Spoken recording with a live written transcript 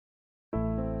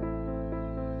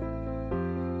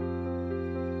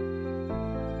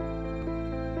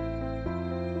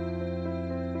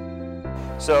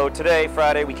So today,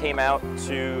 Friday, we came out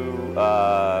to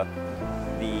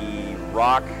the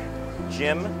rock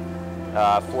gym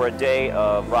for a day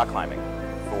of rock climbing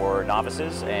for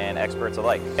novices and experts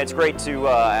alike. It's great to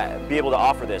be able to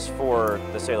offer this for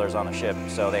the sailors on the ship,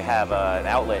 so they have an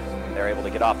outlet and they're able to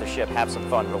get off the ship, have some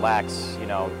fun, relax, you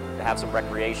know, have some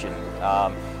recreation,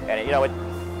 and you know,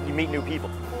 you meet new people.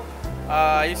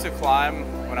 I used to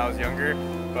climb when I was younger,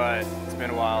 but it's been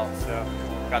a while, so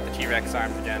got the T-Rex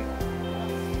arms again.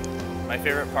 My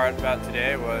favorite part about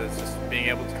today was just being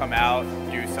able to come out,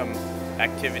 do some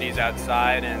activities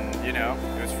outside, and you know,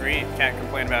 it was free. Can't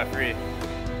complain about free.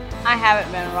 I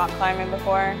haven't been rock climbing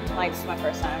before, like this is my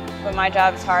first time. But my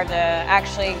job is hard to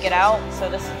actually get out, so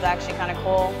this is actually kind of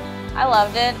cool. I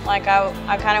loved it. Like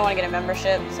I kind of want to get a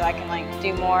membership so I can like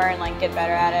do more and like get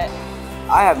better at it.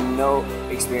 I have no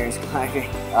experience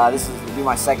climbing. This will be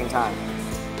my second time,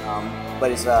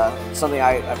 but it's something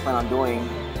I plan on doing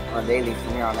on a daily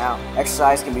from here on out.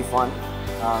 Exercise can be fun.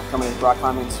 Coming into rock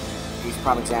climbing is a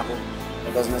prime example.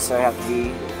 It doesn't necessarily have to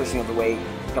be pushing up the weight.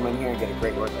 Come in here and get a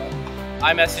great workout.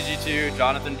 I'm SCG2,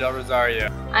 Jonathan Del Rosario.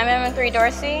 I'm M3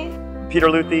 Dorsey. Peter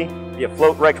Luthi, the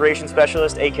Float Recreation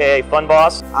Specialist, aka Fun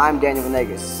Boss. I'm Daniel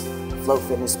Venegas, Float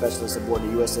Fitness Specialist aboard the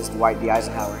USS Dwight D.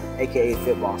 Eisenhower, aka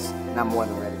Fit Boss, and I'm more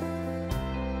than ready.